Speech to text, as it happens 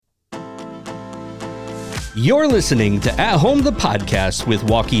You're listening to At Home, the podcast with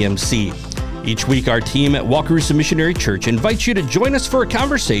Walkie MC. Each week, our team at Wakarusa Missionary Church invites you to join us for a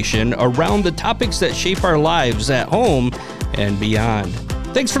conversation around the topics that shape our lives at home and beyond.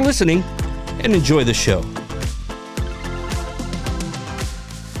 Thanks for listening and enjoy the show.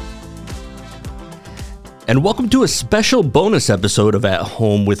 And welcome to a special bonus episode of At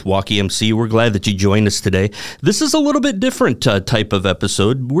Home with Walkie MC. We're glad that you joined us today. This is a little bit different type of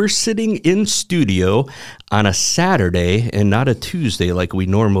episode. We're sitting in studio on a Saturday and not a Tuesday like we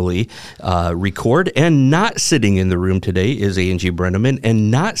normally record. And not sitting in the room today is Angie Brenneman,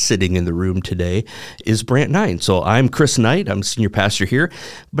 and not sitting in the room today is Brant Nine. So I'm Chris Knight. I'm senior pastor here,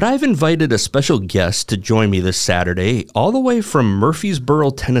 but I've invited a special guest to join me this Saturday, all the way from Murfreesboro,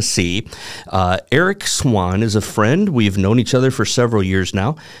 Tennessee. Eric Swann is a friend. We've known each other for several years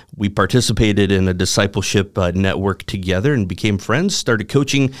now. We participated in a discipleship network together and became friends, started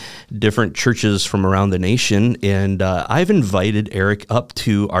coaching different churches from around the nation, and I've invited Eric up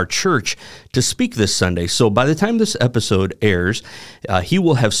to our church to speak this Sunday. So by the time this episode airs, he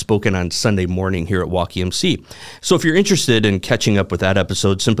will have spoken on Sunday morning here at Walkie MC. So if you're interested in catching up with that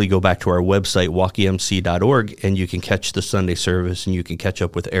episode, simply go back to our website, walkiemc.org, and you can catch the Sunday service and you can catch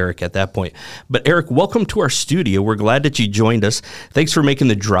up with Eric at that point. But Eric, welcome to our studio. We're glad that you joined us. Thanks for making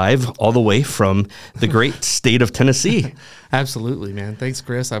the drive all the way from the great state of Tennessee. Absolutely, man. Thanks,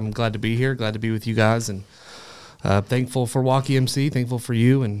 Chris. I'm glad to be here. Glad to be with you guys, and thankful for Walkie MC, thankful for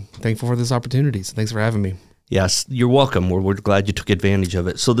you, and thankful for this opportunity. So thanks for having me. Yes, you're welcome. We're glad you took advantage of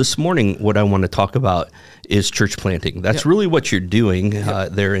it. So this morning, what I want to talk about is church planting. That's really what you're doing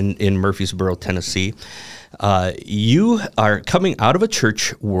there in Murfreesboro, Tennessee. You are coming out of a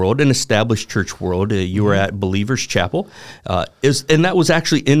church world, an established church world. You were at Believers Chapel, and that was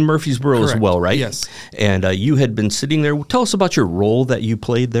actually in Murfreesboro Correct. As well, right? Yes. And you had been sitting there. Tell us about your role that you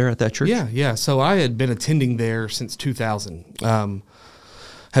played there at that church. Yeah. So I had been attending there since 2000.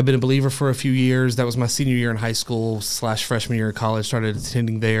 Had been a believer for a few years. That was my senior year in high school / freshman year of college. Started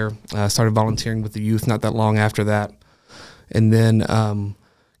attending there. Started volunteering with the youth not that long after that, and then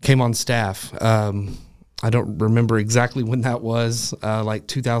came on staff. I don't remember exactly when that was, like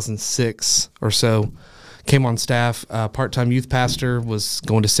 2006 or so. Came on staff, part-time youth pastor, was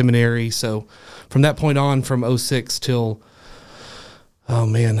going to seminary. So from that point on, from 2006 till,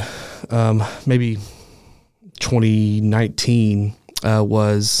 maybe 2019,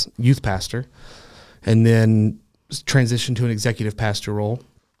 was youth pastor, and then transitioned to an executive pastor role.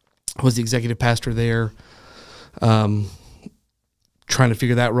 I was the executive pastor there, trying to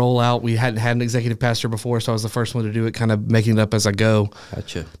figure that role out. We hadn't had an executive pastor before, so I was the first one to do it, kind of making it up as I go.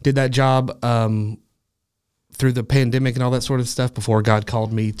 Gotcha. Did that job through the pandemic and all that sort of stuff before God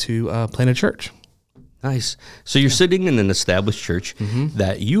called me to plant a church. Nice. So you're sitting in an established church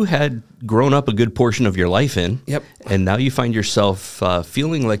that you had grown up a good portion of your life in. Yep. And now you find yourself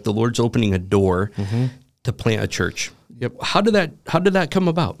feeling like the Lord's opening a door to plant a church. Yep. How did that come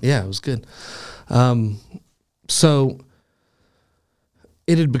about? Yeah, it was good. So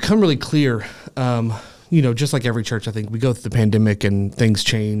it had become really clear, just like every church, I think we go through the pandemic and things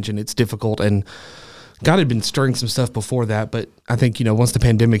change and it's difficult, and God had been stirring some stuff before that. But I think, once the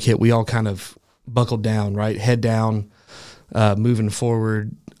pandemic hit, we all kind of buckled down, right? Head down, moving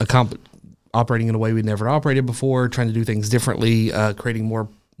forward, operating in a way we'd never operated before, trying to do things differently, creating more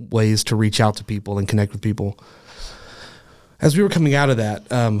ways to reach out to people and connect with people. As we were coming out of that,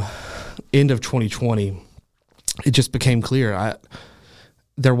 end of 2020, it just became clear.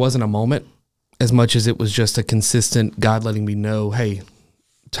 There wasn't a moment as much as it was just a consistent God letting me know, hey,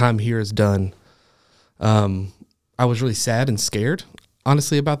 time here is done. I was really sad and scared,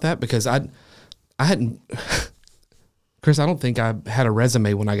 honestly, about that, because I hadn't, Chris, I don't think I had a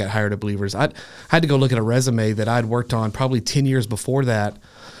resume when I got hired at Believers. I had to go look at a resume that I'd worked on probably 10 years before that,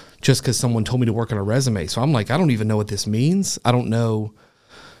 just because someone told me to work on a resume. So I'm like, I don't even know what this means. I don't know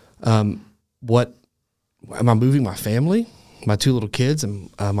am I moving my family, my 2 little kids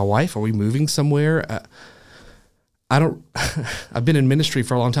and my wife? Are we moving somewhere? I've been in ministry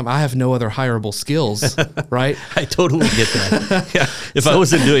for a long time. I have no other hireable skills, right? I totally get that. Yeah. If I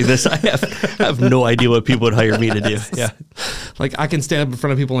wasn't doing this, I have no idea what people would hire me to do. Yeah. Like, I can stand up in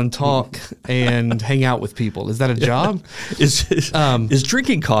front of people and talk and hang out with people. Is that a job? Is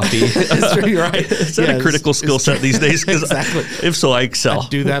drinking coffee, right? Is that a critical skill set these days? Exactly. If so, I excel. I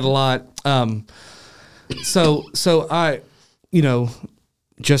do that a lot. So I,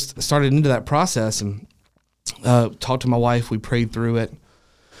 just started into that process and talked to my wife. We prayed through it.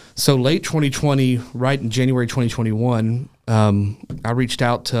 So late 2020, right in January 2021, I reached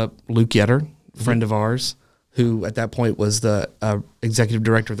out to Luke Yetter, a friend of ours, who at that point was the executive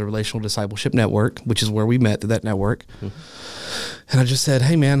director of the Relational Discipleship Network, which is where we met, that network. And I just said,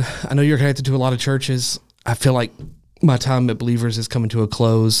 hey, man, I know you're connected to a lot of churches. I feel like my time at Believers is coming to a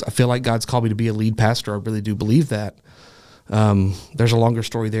close. I feel like God's called me to be a lead pastor. I really do believe that. There's a longer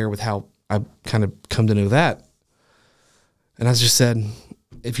story there with how I kind of come to know that. And I just said,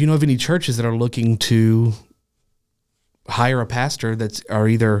 if you know of any churches that are looking to hire a pastor that's are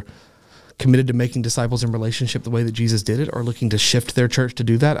either committed to making disciples in relationship the way that Jesus did it, or looking to shift their church to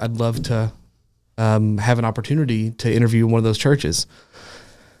do that, I'd love to have an opportunity to interview in one of those churches.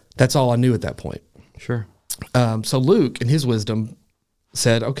 That's all I knew at that point. Sure. So Luke, in his wisdom,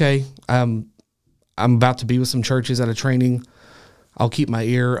 said, okay, I'm about to be with some churches at a training. I'll keep my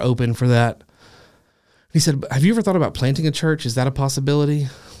ear open for that. He said, have you ever thought about planting a church? Is that a possibility?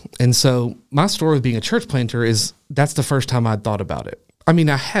 And so my story with being a church planter is that's the first time I'd thought about it. I mean,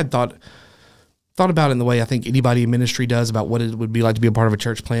 I had thought about it in the way I think anybody in ministry does about what it would be like to be a part of a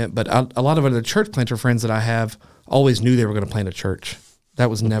church plant. But a lot of other church planter friends that I have always knew they were going to plant a church. That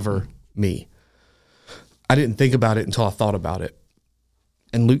was never me. I didn't think about it until I thought about it.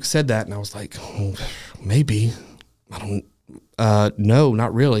 And Luke said that, and I was like, oh, maybe. I don't, no,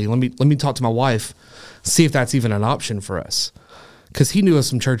 not really. Let me talk to my wife, see if that's even an option for us. Because he knew of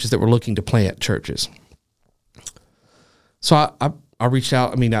some churches that were looking to plant churches. So I reached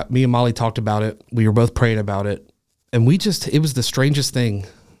out. I mean, me and Molly talked about it. We were both praying about it. And it was the strangest thing,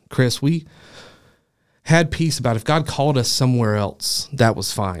 Chris. We had peace about if God called us somewhere else, that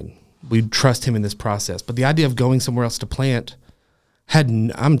was fine. We'd trust him in this process. But the idea of going somewhere else to plant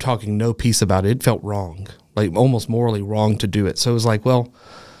I'm talking no peace about it. It felt wrong, like almost morally wrong to do it. So it was like, well,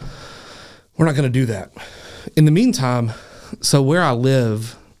 we're not going to do that. In the meantime, so where I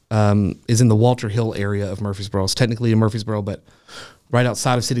live is in the Walter Hill area of Murfreesboro. It's technically in Murfreesboro, but right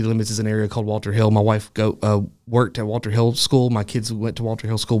outside of city limits is an area called Walter Hill. My wife worked at Walter Hill School. My kids went to Walter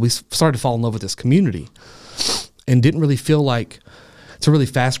Hill School. We started to fall in love with this community and didn't really feel like it's a really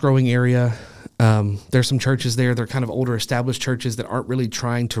fast-growing area. There's some churches there. They're kind of older, established churches that aren't really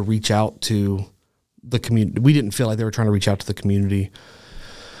trying to reach out to the community. We didn't feel like they were trying to reach out to the community.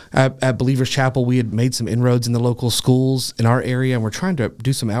 At Believers Chapel, we had made some inroads in the local schools in our area, and we're trying to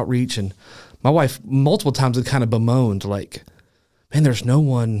do some outreach. And my wife multiple times had kind of bemoaned, like, man, there's no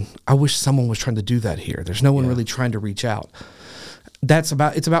one, I wish someone was trying to do that here. There's no one really trying to reach out. It's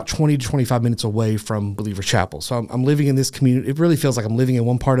about 20 to 25 minutes away from Believers Chapel. So I'm living in this community. It really feels like I'm living in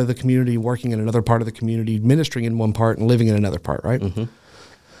one part of the community, working in another part of the community, ministering in one part and living in another part, right? Mm-hmm.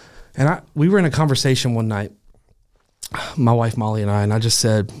 And we were in a conversation one night, my wife Molly and I just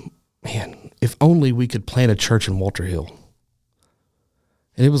said, man, if only we could plant a church in Walter Hill.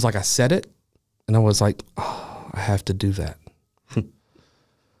 And it was like I said it, and I was like, oh, I have to do that.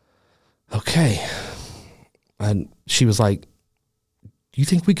 Okay. And she was like, do you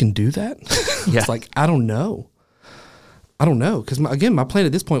think we can do that? It's like, I don't know. Because, again, my plan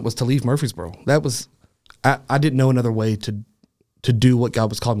at this point was to leave Murfreesboro. That was, I didn't know another way to do what God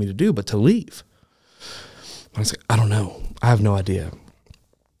was calling me to do, but to leave. I was like, I don't know. I have no idea.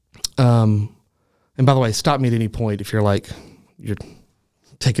 And by the way, stop me at any point if you're like, you're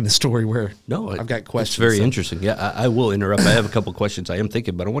taking the story where I've got questions. It's very interesting. Yeah, I will interrupt. I have a couple questions I am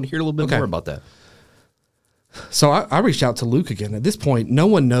thinking, but I want to hear a little bit more about that. So I reached out to Luke again. At this point, no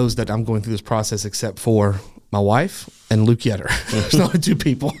one knows that I'm going through this process except for my wife and Luke Yetter. There's only two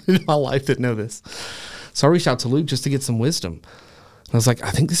people in my life that know this. So I reached out to Luke just to get some wisdom. And I was like,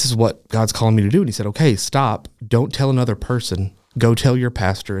 I think this is what God's calling me to do. And he said, okay, stop. Don't tell another person. Go tell your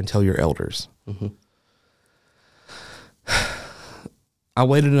pastor and tell your elders. Mm-hmm. I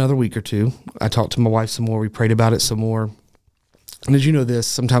waited another week or two. I talked to my wife some more. We prayed about it some more. And as you know this,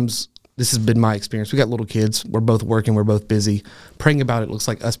 sometimes this has been my experience. We got little kids. We're both working. We're both busy. Praying about it looks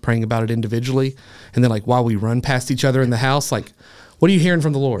like us praying about it individually. And then like while we run past each other in the house, like, what are you hearing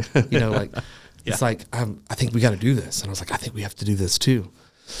from the Lord? You know, like, it's like, I think we got to do this. And I was like, I think we have to do this too.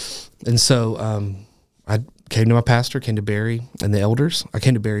 And so I came to my pastor, came to Barry and the elders. I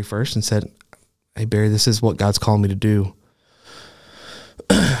came to Barry first and said, hey, Barry, this is what God's calling me to do.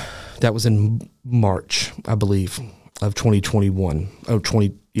 That was in March, I believe, of 2021.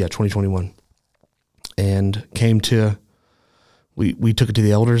 2021. And we took it to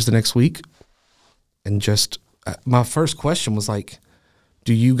the elders the next week. And just, my first question was like,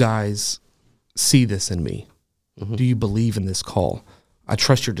 do you guys see this in me? Mm-hmm. Do you believe in this call? I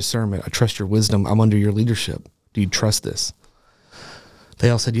trust your discernment. I trust your wisdom. I'm under your leadership. Do you trust this? They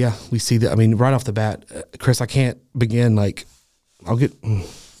all said, yeah, we see that. I mean, right off the bat, Chris, I can't begin like,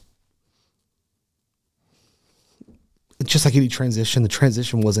 just like any transition, the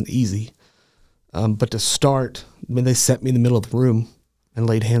transition wasn't easy. But to start, they set me in the middle of the room and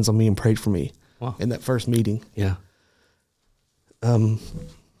laid hands on me and prayed for me. Wow. In that first meeting. Yeah. I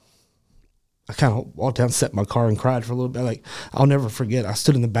kind of walked down, sat in my car and cried for a little bit. Like, I'll never forget. I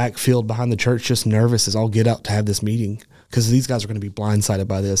stood in the backfield behind the church, just nervous as all get out to have this meeting, because these guys are going to be blindsided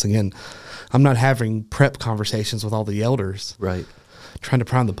by this. Again, I'm not having prep conversations with all the elders. Right. Trying to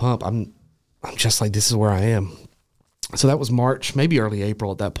prime the pump. I'm just like, this is where I am. So that was March, maybe early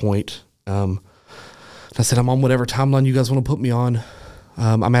April at that point. I said, I'm on whatever timeline you guys want to put me on.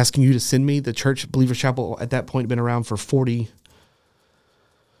 I'm asking you to send me. The church, Believers Chapel, at that point had been around for 42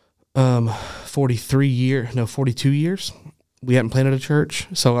 years. We hadn't planted a church.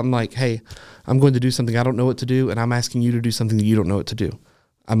 So I'm like, hey, I'm going to do something I don't know what to do, and I'm asking you to do something that you don't know what to do.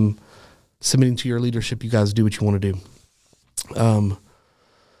 I'm submitting to your leadership. You guys do what you want to do.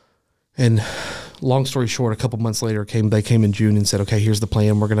 And long story short, a couple months later, they came in June and said, okay, here's the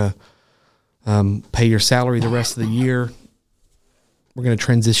plan. We're going to pay your salary the rest of the year. We're going to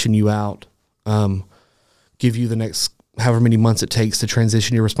transition you out, give you the next however many months it takes to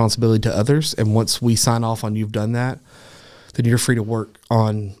transition your responsibility to others. And once we sign off on you've done that, then you're free to work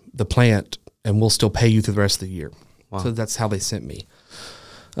on the plant, and we'll still pay you through the rest of the year. Wow. So that's how they sent me.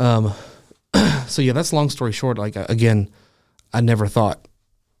 So yeah, that's long story short. Like, again, I never ever thought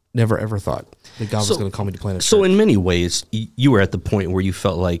that God was going to call me to plant a church. So in many ways, you were at the point where you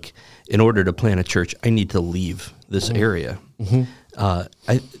felt like, in order to plant a church, I need to leave this area. Mm-hmm.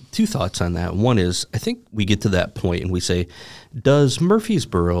 Two thoughts on that. One is, I think we get to that point and we say, does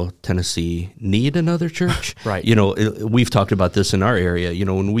Murfreesboro, Tennessee need another church? Right. We've talked about this in our area.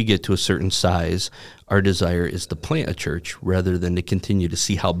 When we get to a certain size, our desire is to plant a church rather than to continue to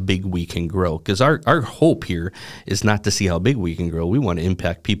see how big we can grow. Because our hope here is not to see how big we can grow. We want to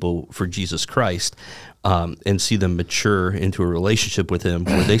impact people for Jesus Christ. And see them mature into a relationship with Him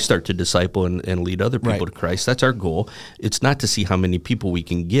where they start to disciple and lead other people to Christ. That's our goal. It's not to see how many people we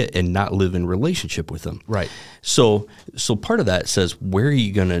can get and not live in relationship with them. Right. So part of that says, where are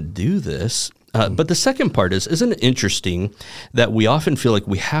you going to do this? But the second part is, isn't it interesting that we often feel like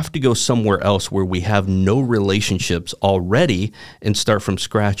we have to go somewhere else where we have no relationships already and start from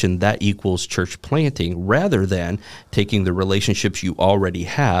scratch, and that equals church planting, rather than taking the relationships you already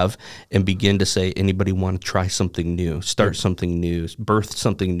have and begin to say, anybody want to try something new, start something new, birth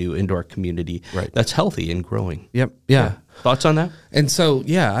something new into our community that's healthy and growing. Yep. Yeah. Thoughts on that? And so,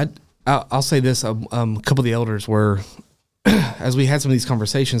 yeah, I'll say this. A couple of the elders were, as we had some of these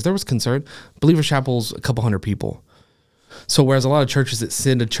conversations, there was concern. Believer Chapel's a couple hundred people. So whereas a lot of churches that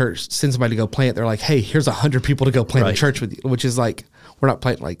send somebody to go plant, they're like, hey, here's 100 people to go plant a church with you, which is like, we're not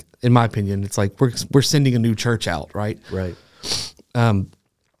planting, like, in my opinion, it's like we're sending a new church out, right? Right.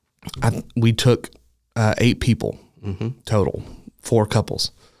 We took 8 people total, 4 couples.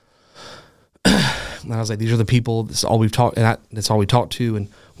 And I was like, these are the people, this is all we've talked, and that's all we talked to. And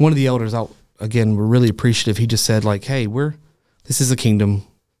one of the elders, again, we're really appreciative. He just said, like, hey, this is a kingdom.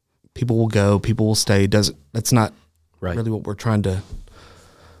 People will go, people will stay. That's not really what we're trying to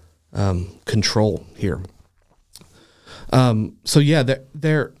control here. So yeah,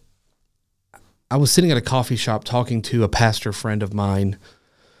 I was sitting at a coffee shop talking to a pastor friend of mine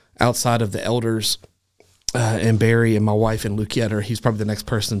outside of the elders, and Barry and my wife and Luke Yetter. He's probably the next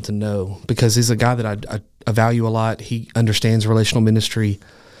person to know, because he's a guy that I value a lot. He understands relational ministry.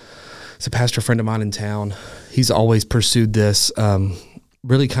 He's a pastor friend of mine in town. He's always pursued this,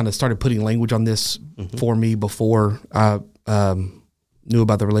 really kind of started putting language on this for me before I knew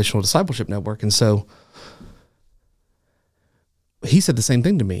about the Relational Discipleship Network. And so he said the same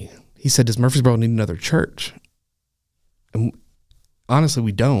thing to me. He said, does Murfreesboro need another church? And honestly,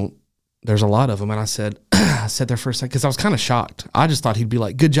 we don't. There's a lot of them. And I said there for a second, because I was kind of shocked. I just thought he'd be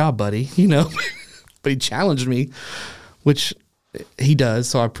like, good job, buddy, but he challenged me, which he does.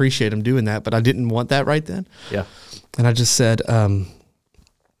 So I appreciate him doing that, but I didn't want that right then. Yeah. And I just said, and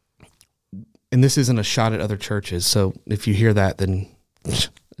this isn't a shot at other churches, so if you hear that, then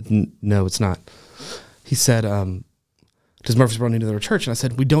no, it's not. He said, does Murfreesboro need another church? And I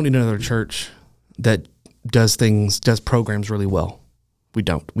said, we don't need another church that does programs really well. We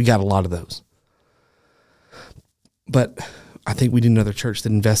don't. We got a lot of those. But I think we need another church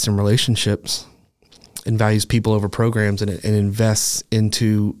that invests in relationships and values people over programs, and invests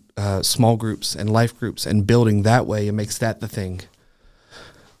into small groups and life groups and building that way, and makes that the thing.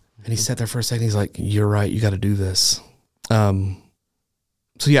 And he sat there for a second. He's like, you're right. You got to do this. So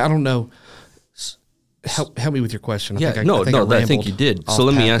yeah, I don't know. help me with your question. I think you did. So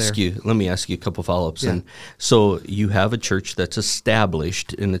let me ask you a couple follow-ups. Yeah. And so you have a church that's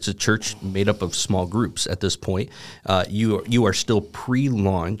established, and it's a church made up of small groups at this point. You are still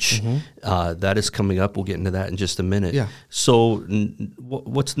pre-launch. That is coming up. We'll get into that in just a minute. Yeah. So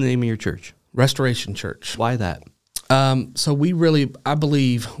what's the name of your church? Restoration Church. Why that? So I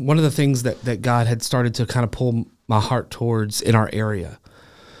believe one of the things that God had started to kind of pull my heart towards in our area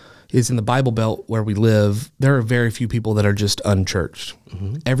is in the Bible Belt where we live, there are very few people that are just unchurched.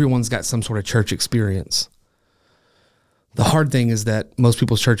 Everyone's got some sort of church experience. The hard thing is that most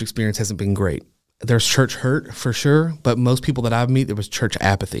people's church experience hasn't been great. There's church hurt for sure, but most people that I've met, there was church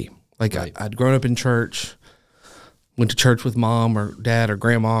apathy. Like right. I'd grown up in church, went to church with mom or dad or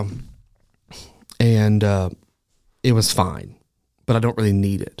grandma, and it was fine, but I don't really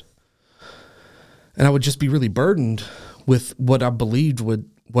need it. And I would just be really burdened with what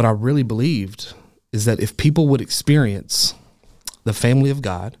I really believed is that if people would experience the family of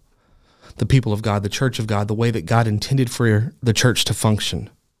God, the people of God, the church of God, the way that God intended for the church to function,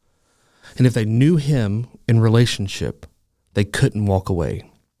 and if they knew him in relationship, they couldn't walk away,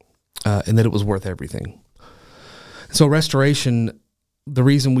 and that it was worth everything. So restoration, the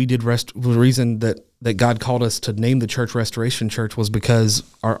reason we did the reason that God called us to name the church Restoration Church was because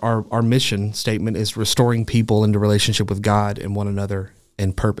our mission statement is restoring people into relationship with God and one another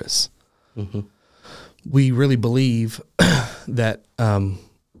and purpose. We really believe that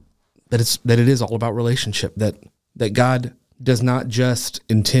it is all about relationship, that God does not just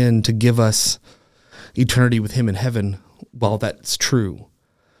intend to give us eternity with him in heaven. While that's true,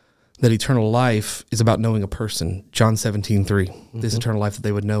 that eternal life is about knowing a person. John 17:3, this eternal life that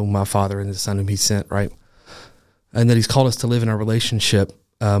they would know my Father and the Son whom he sent, right? And that he's called us to live in our relationship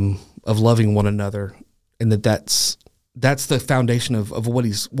of loving one another, and that's the foundation of what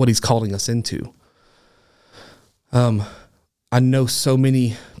he's calling us into. I know so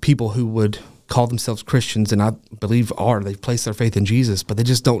many people who would call themselves Christians, and I believe they've placed their faith in Jesus, but they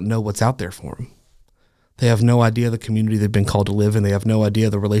just don't know what's out there for them. They have no idea the community they've been called to live in. They have no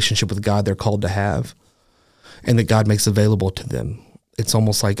idea the relationship with God they're called to have, and that God makes available to them. It's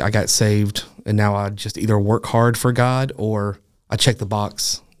almost like I got saved, and now I just either work hard for God or I check the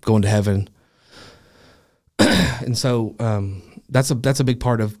box, going to heaven. And so that's a big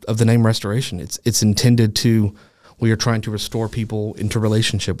part of the name Restoration. It's intended to, we are trying to restore people into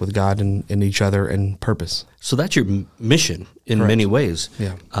relationship with God and each other and purpose. So that's your mission in Correct. Many ways.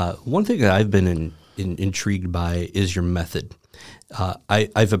 Yeah. One thing that I've been intrigued by is your method.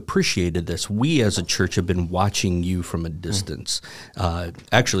 I've appreciated this. We as a church have been watching you from a distance.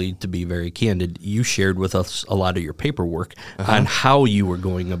 Actually, to be very candid, you shared with us a lot of your paperwork on how you were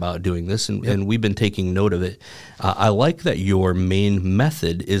going about doing this, and we've been taking note of it. I like that your main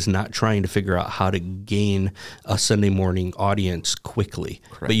method is not trying to figure out how to gain a Sunday morning audience quickly,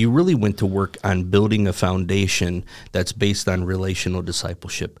 Correct. but you really went to work on building a foundation that's based on relational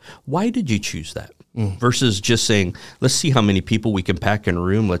discipleship. Why did you choose that? Versus just saying, let's see how many people we can pack in a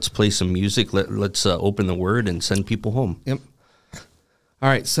room. Let's play some music. Let's open the Word and send people home. Yep. All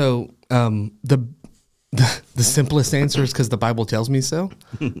right. So the simplest answer is because the Bible tells me so,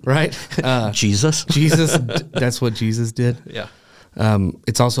 right? Jesus. That's what Jesus did. Yeah.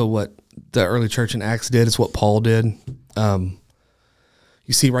 It's also what the early church in Acts did. It's what Paul did. You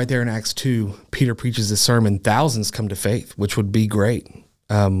see right there in Acts 2, Peter preaches this sermon. Thousands come to faith, which would be great.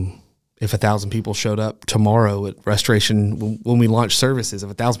 If 1,000 people showed up tomorrow at Restoration when we launch services, if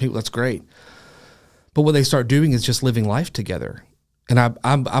 1,000 people, that's great. But what they start doing is just living life together. And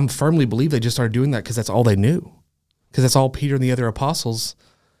I'm firmly believe they just started doing that because that's all they knew. Because that's all Peter and the other apostles,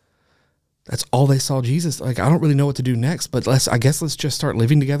 that's all they saw Jesus. Like, I don't really know what to do next, but let's just start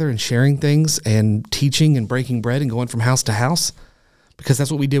living together and sharing things and teaching and breaking bread and going from house to house, because that's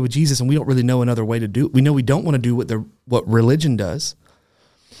what we did with Jesus, and we don't really know another way to do it. We know we don't want to do what religion does.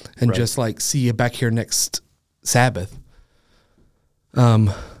 And right. Just like, see you back here next Sabbath. That's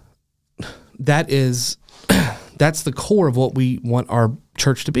the core of what we want our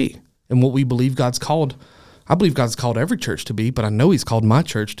church to be and what we believe God's called. I believe God's called every church to be, but I know he's called my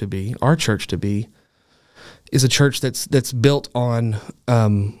church to be, our church to be, is a church that's built on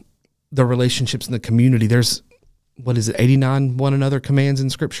the relationships in the community. There's, 89 one another commands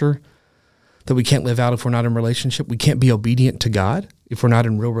in Scripture that we can't live out if we're not in relationship. We can't be obedient to God if we're not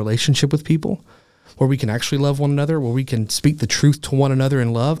in real relationship with people, where we can actually love one another, where we can speak the truth to one another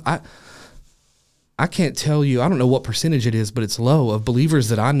in love. I can't tell you, I don't know what percentage it is, but it's low, of believers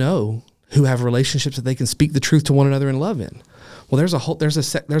that I know who have relationships that they can speak the truth to one another in love in. Well, there's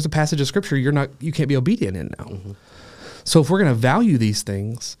a passage of Scripture you can't be obedient in now. Mm-hmm. So if we're going to value these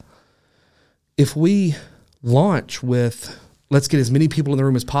things, if we launch with, let's get as many people in the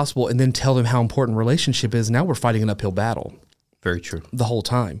room as possible and then tell them how important relationship is, now we're fighting an uphill battle. Very true. The whole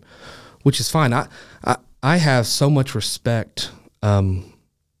time, which is fine. I have so much respect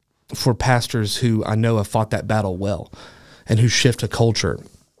for pastors who I know have fought that battle well and who shift a culture,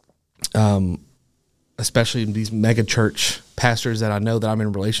 especially these mega church pastors that I know that I'm in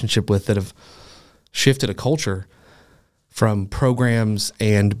a relationship with that have shifted a culture from programs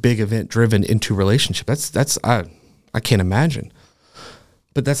and big event driven into relationship. I can't imagine,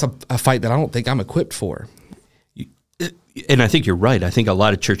 but that's a fight that I don't think I'm equipped for. And I think you're right. I think a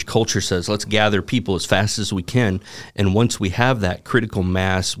lot of church culture says, let's gather people as fast as we can. And once we have that critical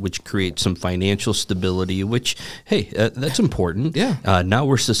mass, which creates some financial stability, which, hey, that's important. Yeah. Now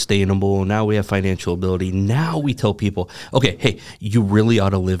we're sustainable. Now we have financial ability. Now we tell people, okay, hey, you really ought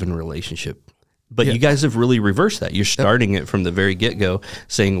to live in a relationship. But you guys have really reversed that. You're starting it from the very get-go,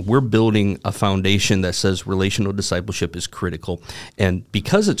 saying we're building a foundation that says relational discipleship is critical. And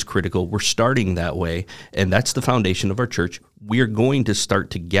because it's critical, we're starting that way, and that's the foundation of our church. We are going to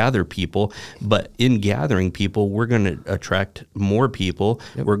start to gather people, but in gathering people, we're going to attract more people.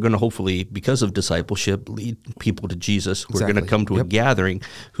 Yep. We're going to hopefully, because of discipleship, lead people to Jesus. We're going to come to a gathering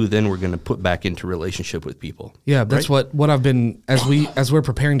who then we're going to put back into relationship with people. Yeah, that's right? what I've been, as we're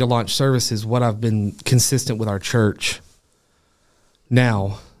preparing to launch services, what I've been consistent with our church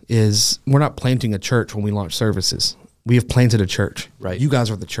now is we're not planting a church when we launch services. We have planted a church. Right. You guys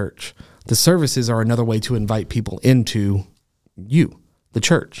are the church. The services are another way to invite people into you, the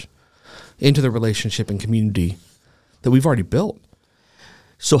church, into the relationship and community that we've already built.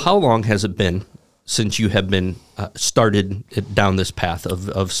 So how long has it been since you have been started down this path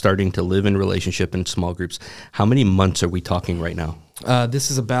of starting to live in relationship in small groups? How many months are we talking right now?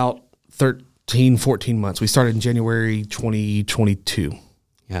 This is about 13, 14 months. We started in January 2022.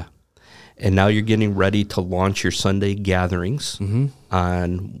 Yeah. And now you're getting ready to launch your Sunday gatherings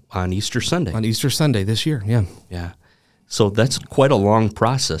on Easter Sunday. On Easter Sunday this year, yeah. Yeah. So that's quite a long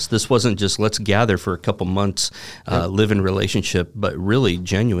process. This wasn't just let's gather for a couple months, live in relationship, but really,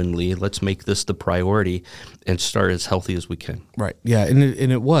 genuinely, let's make this the priority and start as healthy as we can. Right. Yeah. And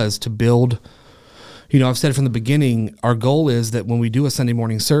it was to build, I've said from the beginning, our goal is that when we do a Sunday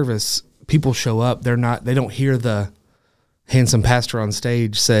morning service, people show up. They don't hear the handsome pastor on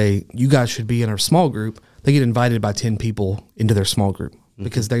stage say, you guys should be in our small group. They get invited by 10 people into their small group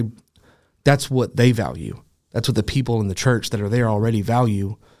because that's what they value. That's what the people in the church that are there already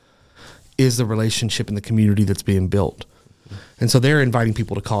value, is the relationship and the community that's being built. And so they're inviting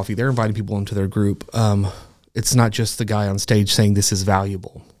people to coffee. They're inviting people into their group. It's not just the guy on stage saying this is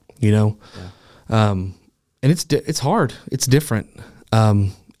valuable, Yeah. And it's hard. It's different.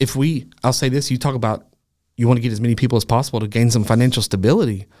 I'll say this, you talk about you want to get as many people as possible to gain some financial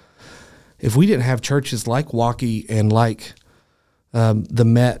stability. If we didn't have churches like Waukee and like the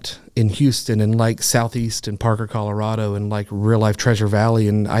Met in Houston and like Southeast in Parker, Colorado, and like Real Life Treasure Valley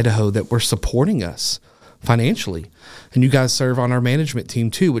in Idaho that were supporting us financially. And you guys serve on our management team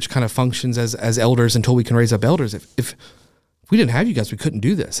too, which kind of functions as elders until we can raise up elders. If we didn't have you guys, we couldn't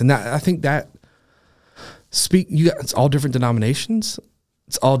do this. And I think that it's all different denominations.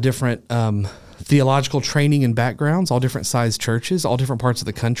 It's all different theological training and backgrounds, all different sized churches, all different parts of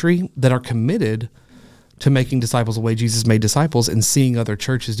the country that are committed to making disciples the way Jesus made disciples and seeing other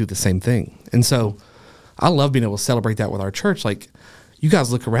churches do the same thing. And so I love being able to celebrate that with our church. Like, you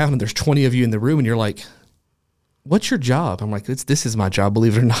guys look around and there's 20 of you in the room and you're like, what's your job? I'm like, this is my job,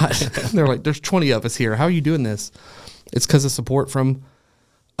 believe it or not. They're like, there's 20 of us here. How are you doing this? It's because of support from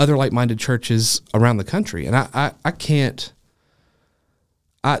other like-minded churches around the country. And I can't,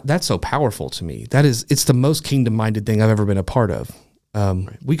 that's so powerful to me. It's the most kingdom-minded thing I've ever been a part of.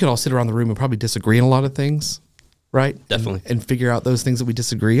 We could all sit around the room and probably disagree on a lot of things, right? Definitely. And figure out those things that we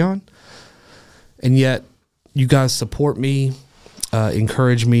disagree on. And yet you guys support me,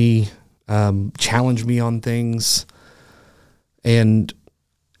 encourage me, challenge me on things. And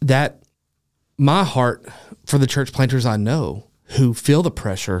that, my heart for the church planters I know who feel the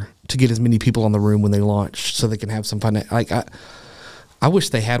pressure to get as many people on the room when they launch so they can have some fun. Like, I wish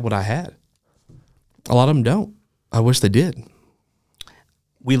they had what I had. A lot of them don't. I wish they did.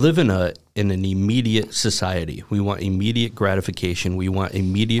 We live in an immediate society. We want immediate gratification. We want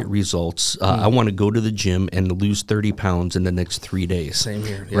immediate results. I want to go to the gym and lose 30 pounds in the next 3 days. Same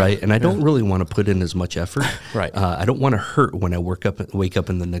here. Yeah. Right? And I don't really want to put in as much effort. Right. I don't want to hurt when I wake up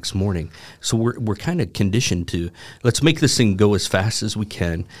in the next morning. So we're kind of conditioned to, let's make this thing go as fast as we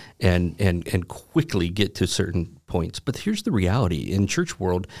can and quickly get to certain points. But here's the reality. In church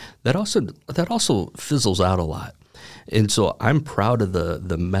world, that also fizzles out a lot. And so I'm proud of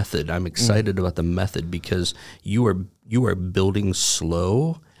the method. I'm excited about the method because you are building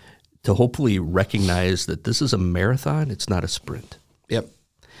slow to hopefully recognize that this is a marathon. It's not a sprint. Yep.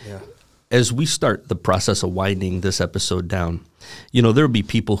 Yeah. As we start the process of winding this episode down, there'll be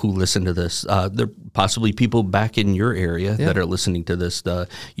people who listen to this. There possibly people back in your area that are listening to this.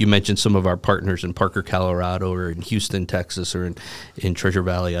 You mentioned some of our partners in Parker, Colorado, or in Houston, Texas, or in Treasure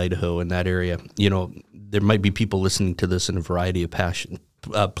Valley, Idaho, in that area. There might be people listening to this in a variety of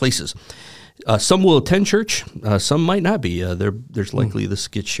places. Some will attend church. Some might not be. There's likely this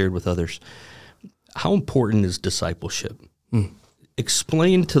gets shared with others. How important is discipleship?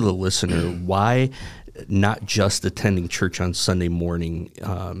 Explain to the listener why not just attending church on Sunday morning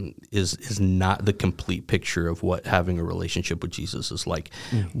is not the complete picture of what having a relationship with Jesus is like.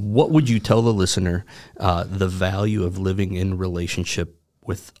 What would you tell the listener the value of living in relationship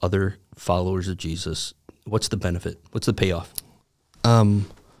with other followers of Jesus? What's the benefit? What's the payoff? The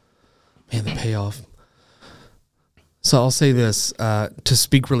payoff. So I'll say this, to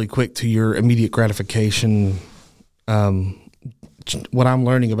speak really quick to your immediate gratification. What I'm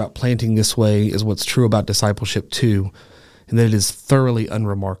learning about planting this way is what's true about discipleship too, and that it is thoroughly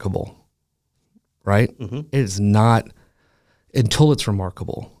unremarkable, right? It is not until it's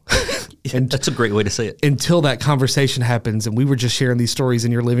remarkable. And that's a great way to say it. Until that conversation happens, and we were just sharing these stories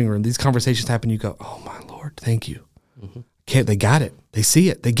in your living room. These conversations happen, you go, oh my Lord, thank you. They got it. They see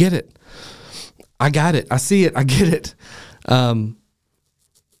it. They get it. I got it. I see it. I get it.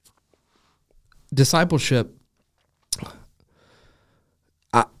 Discipleship,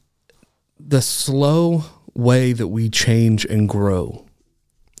 the slow way that we change and grow,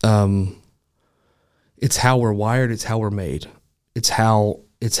 it's how we're wired. It's how we're made. It's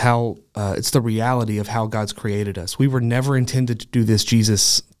the reality of how God's created us. We were never intended to do this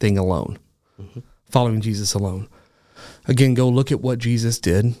Jesus thing alone, following Jesus alone. Again, go look at what Jesus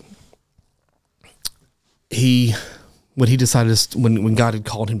did. When he decided, when God had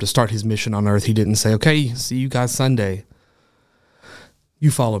called him to start his mission on earth, he didn't say, okay, see you guys Sunday.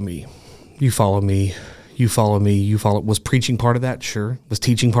 You follow me. You follow me, you follow me, you follow. Was preaching part of that? Sure. Was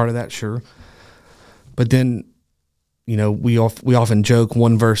teaching part of that? Sure. But then, we often joke,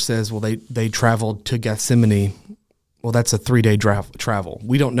 one verse says, well, they traveled to Gethsemane. Well, that's a 3-day travel.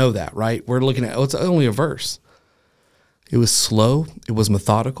 We don't know that, right? We're looking at, it's only a verse. It was slow. It was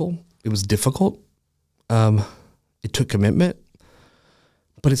methodical. It was difficult. It took commitment.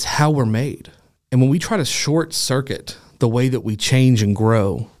 But it's how we're made. And when we try to short circuit the way that we change and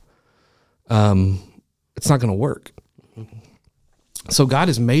grow, it's not going to work. So God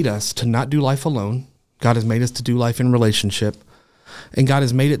has made us to not do life alone. God has made us to do life in relationship, and God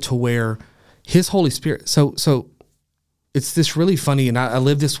has made it to where His Holy Spirit. So it's this really funny, and I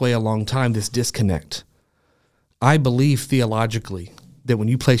lived this way a long time, this disconnect. I believe theologically that when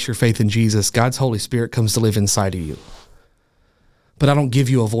you place your faith in Jesus, God's Holy Spirit comes to live inside of you. But I don't give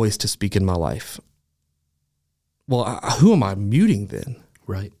you a voice to speak in my life. Well, who am I muting then?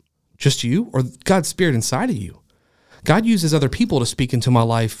 Right. Just you or God's Spirit inside of you? God uses other people to speak into my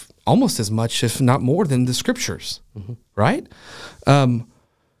life almost as much, if not more, than the Scriptures, right?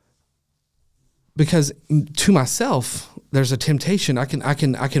 Because to myself, there's a temptation. I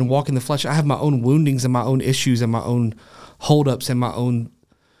can walk in the flesh. I have my own woundings and my own issues and my own holdups and my own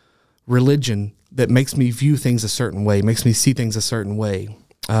religion that makes me view things a certain way, makes me see things a certain way.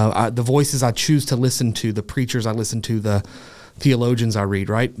 The voices I choose to listen to, the preachers I listen to, the theologians I read,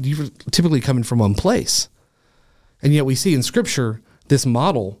 right? You're typically coming from one place. And yet we see in Scripture this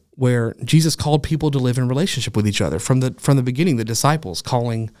model where Jesus called people to live in relationship with each other. From the beginning, the disciples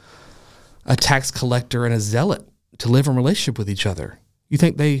calling a tax collector and a zealot to live in relationship with each other. You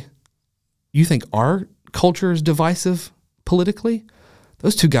think our culture is divisive politically?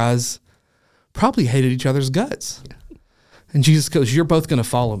 Those two guys probably hated each other's guts. And Jesus goes, you're both going to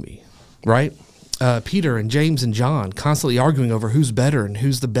follow me, right? Peter and James and John constantly arguing over who's better and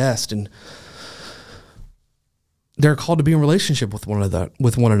who's the best. And they're called to be in relationship with one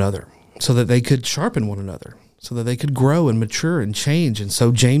another so that they could sharpen one another, so that they could grow and mature and change. And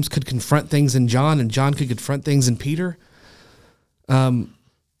so James could confront things in John, and John could confront things in Peter. And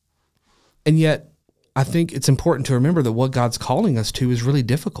yet, I think it's important to remember that what God's calling us to is really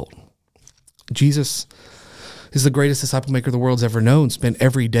difficult. Jesus is the greatest disciple maker the world's ever known, spent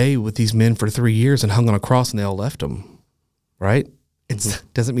every day with these men for 3 years and hung on a cross and they all left him, right? It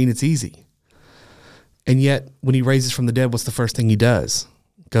doesn't mean it's easy. And yet, when he raises from the dead, what's the first thing he does?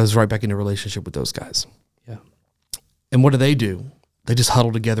 Goes right back into relationship with those guys. Yeah. And what do? They just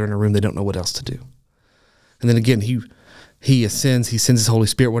huddle together in a room. They don't know what else to do. And then again, he ascends. He sends his Holy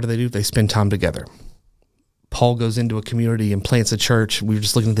Spirit. What do? They spend time together. Paul goes into a community and plants a church. We were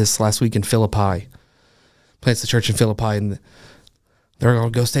just looking at this last week in Philippi. Plants a church in Philippi, and they're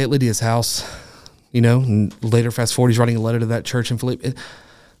going to go stay at Lydia's house, and later, fast forward, he's writing a letter to that church in Philippi.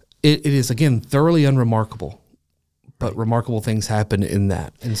 It is, again, thoroughly unremarkable, but remarkable things happen in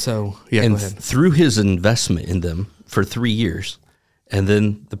that. And so, go ahead. Through his investment in them for 3 years, and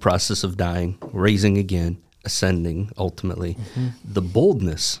then the process of dying, raising again, ascending ultimately, the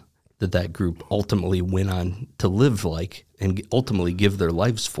boldness that group ultimately went on to live like and ultimately give their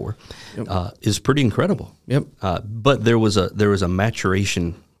lives for is pretty incredible. Yep. But there was a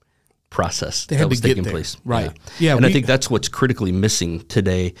maturation process that was taking place. Right. Yeah. And I think that's what's critically missing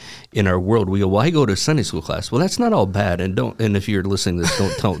today in our world. We go, well, I go to Sunday school class. Well, that's not all bad. And if you're listening to this,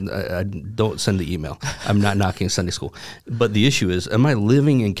 don't send the email. I'm not knocking Sunday school. But the issue is, am I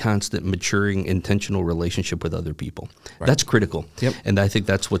living in constant, maturing, intentional relationship with other people? Right. That's critical. Yep. And I think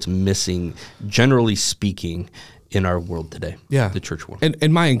that's what's missing, generally speaking, in our world today. Yeah. The church world.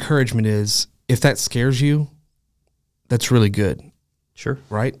 And my encouragement is, if that scares you, that's really good. Sure.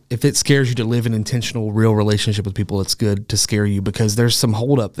 Right? If it scares you to live an intentional, real relationship with people, it's good to scare you, because there's some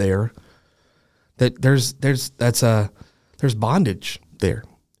hold up there. That there's bondage there.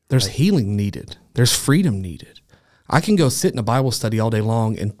 There's healing needed. There's freedom needed. I can go sit in a Bible study all day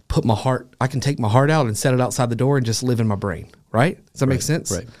long and I can take my heart out and set it outside the door and just live in my brain. Right? Does that make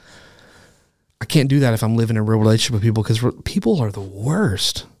sense? Right. I can't do that if I'm living in a real relationship with people, because people are the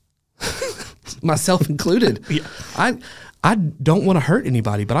worst. Myself included. Yeah. I don't want to hurt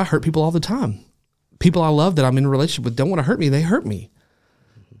anybody, but I hurt people all the time. People I love that I'm in a relationship with don't want to hurt me. They hurt me.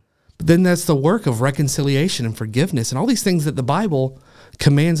 But then that's the work of reconciliation and forgiveness and all these things that the Bible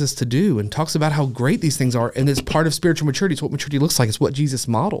commands us to do and talks about how great these things are. And it's part of spiritual maturity. It's what maturity looks like. It's what Jesus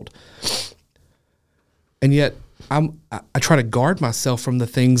modeled. And yet I try to guard myself from the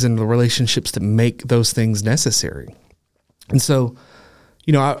things and the relationships that make those things necessary. And so,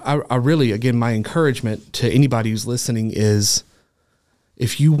 I really, again, my encouragement to anybody who's listening is,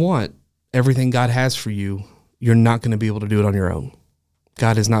 if you want everything God has for you, you're not going to be able to do it on your own.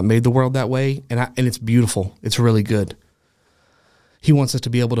 God has not made the world that way, and it's beautiful. It's really good. He wants us to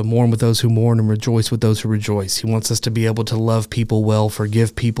be able to mourn with those who mourn and rejoice with those who rejoice. He wants us to be able to love people well,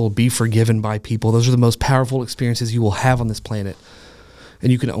 forgive people, be forgiven by people. Those are the most powerful experiences you will have on this planet.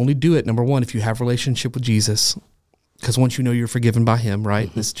 And you can only do it, number one, if you have a relationship with Jesus. Because once you know you're forgiven by him,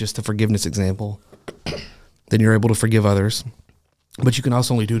 right? This is just a forgiveness example. Then you're able to forgive others. But you can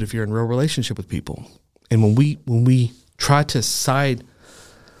also only do it if you're in real relationship with people. And when we try to skirt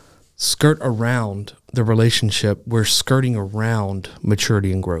around the relationship, we're skirting around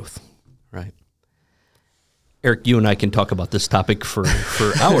maturity and growth. Right. Eric, you and I can talk about this topic for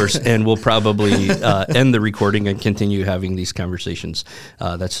hours, and we'll probably end the recording and continue having these conversations.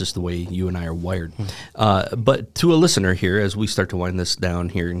 That's just the way you and I are wired. But to a listener here, as we start to wind this down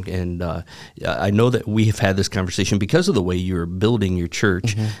here, and I know that we have had this conversation because of the way you're building your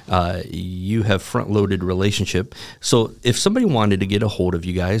church. You have front-loaded relationship. So if somebody wanted to get a hold of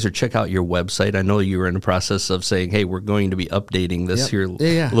you guys or check out your website, I know you were in the process of saying, hey, we're going to be updating this here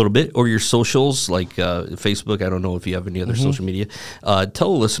a little bit, or your socials like Facebook. I don't know if you have any other social media. Tell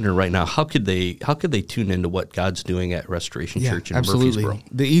a listener right now, how could they tune into what God's doing at Restoration Church in Murfreesboro?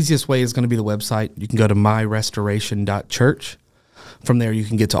 The easiest way is going to be the website. You can go to myrestoration.church. From there, you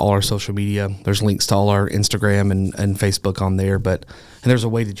can get to all our social media. There's links to all our Instagram and Facebook on there. And there's a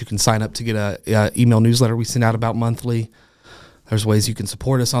way that you can sign up to get a email newsletter we send out about monthly. There's ways you can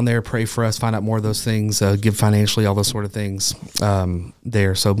support us on there, pray for us, find out more of those things, give financially, all those sort of things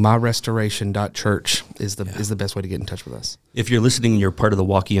there. So myrestoration.church is the best way to get in touch with us. If you're listening and you're part of the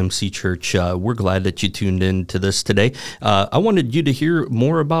Walk EMC Church, we're glad that you tuned in to this today. I wanted you to hear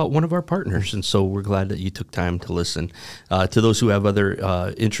more about one of our partners, and so we're glad that you took time to listen. To those who have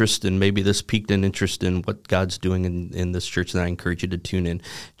other interest, and maybe this piqued an interest in what God's doing in this church, then I encourage you to tune in.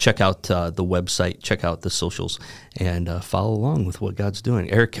 Check out the website, check out the socials, and follow along with what God's doing.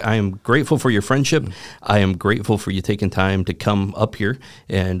 Eric, I am grateful for your friendship. I am grateful for you taking time to come up here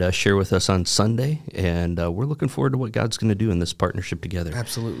and share with us on Sunday, and we're looking forward to what God's going to do in this partnership together.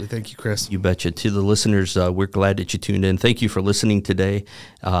 Absolutely. Thank you, Chris. You betcha. To the listeners, we're glad that you tuned in. Thank you for listening today.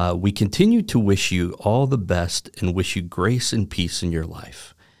 We continue to wish you all the best and wish you grace and peace in your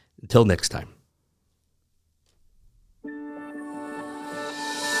life. Until next time.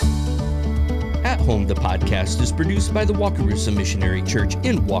 At Home, the podcast is produced by the Wakarusa Missionary Church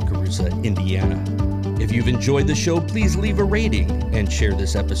in Wakarusa, Indiana. If you've enjoyed the show, please leave a rating and share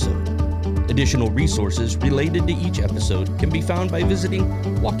this episode. Additional resources related to each episode can be found by visiting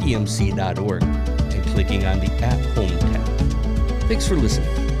walkemc.org and clicking on the At Home tab. Thanks for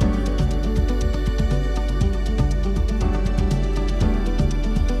listening.